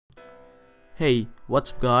Hey,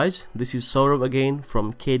 what's up guys, this is Saurabh again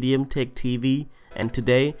from KTMtechTV, and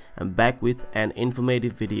today I'm back with an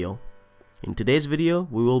informative video. In today's video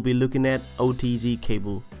we will be looking at OTG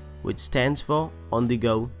cable, which stands for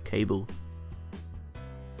on-the-go cable.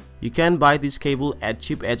 You can buy this cable at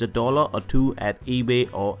cheap as $1 or $2 at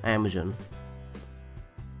eBay or Amazon.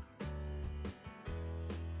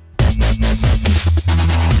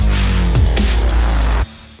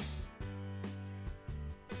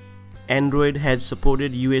 Android has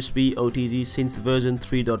supported USB OTG since the version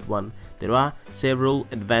 3.1. There are several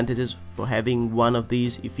advantages for having one of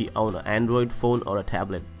these if you own an Android phone or a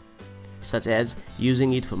tablet, such as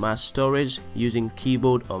using it for mass storage, using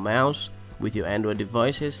keyboard or mouse with your Android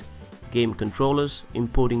devices, game controllers,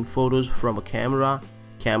 importing photos from a camera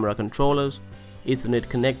controllers, Ethernet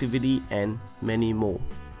connectivity, and many more.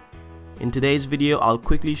 In today's video, I'll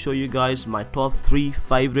quickly show you guys my top 3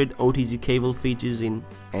 favorite OTG cable features in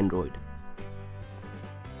Android.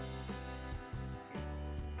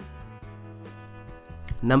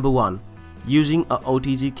 Number 1. Using a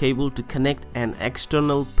OTG cable to connect an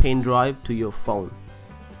external pen drive to your phone.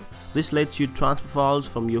 This lets you transfer files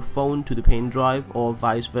from your phone to the pen drive or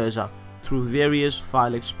vice versa through various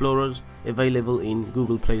file explorers available in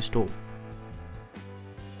Google Play Store.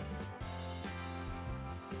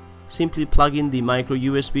 Simply plug in the micro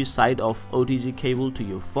USB side of OTG cable to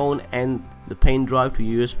your phone and the pen drive to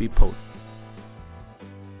USB port.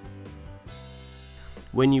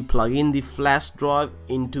 When you plug in the flash drive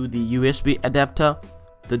into the USB adapter,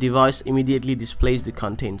 the device immediately displays the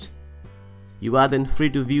contents. You are then free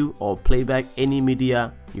to view or play back any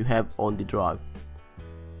media you have on the drive.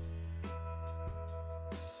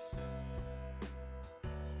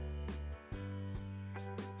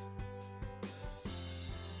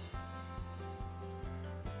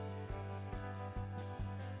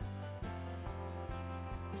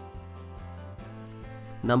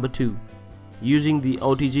 Number 2. Using the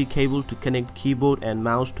OTG cable to connect keyboard and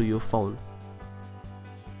mouse to your phone.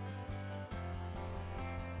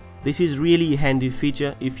 This is really a handy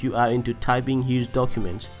feature if you are into typing huge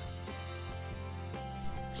documents.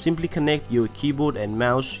 Simply connect your keyboard and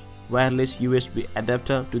mouse wireless USB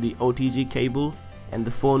adapter to the OTG cable and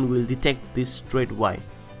the phone will detect this straight away.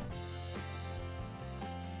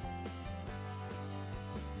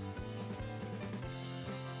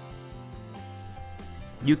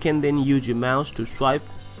 You can then use your mouse to swipe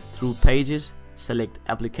through pages, select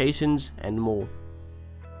applications, and more.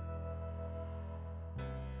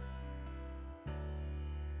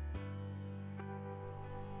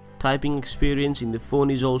 Typing experience in the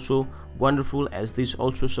phone is also wonderful, as this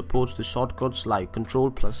also supports the shortcuts like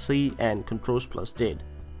Ctrl+C and Ctrl+Z.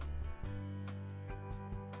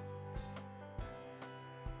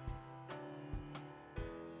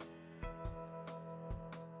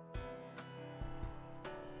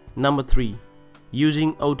 Number 3.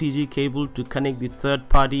 Using OTG cable to connect the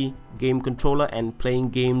third-party game controller and playing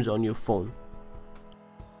games on your phone.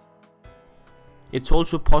 It's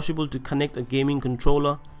also possible to connect a gaming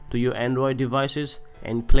controller to your Android devices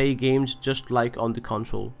and play games just like on the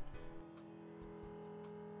console.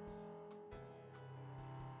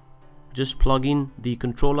 Just plug in the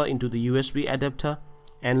controller into the USB adapter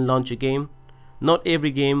and launch a game. Not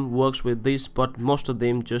every game works with this, but most of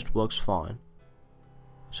them just works fine.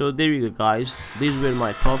 So there you go guys, these were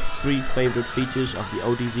my top 3 favorite features of the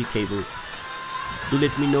OTG cable. Do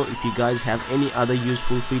let me know if you guys have any other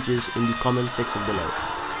useful features in the comment section below.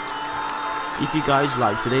 If you guys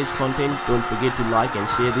like today's content, don't forget to like and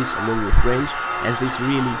share this among your friends, as this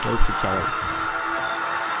really helps the channel.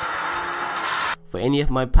 For any of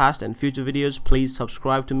my past and future videos, please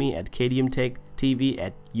subscribe to me at KTMtechTV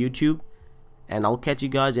at YouTube, and I'll catch you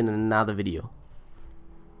guys in another video.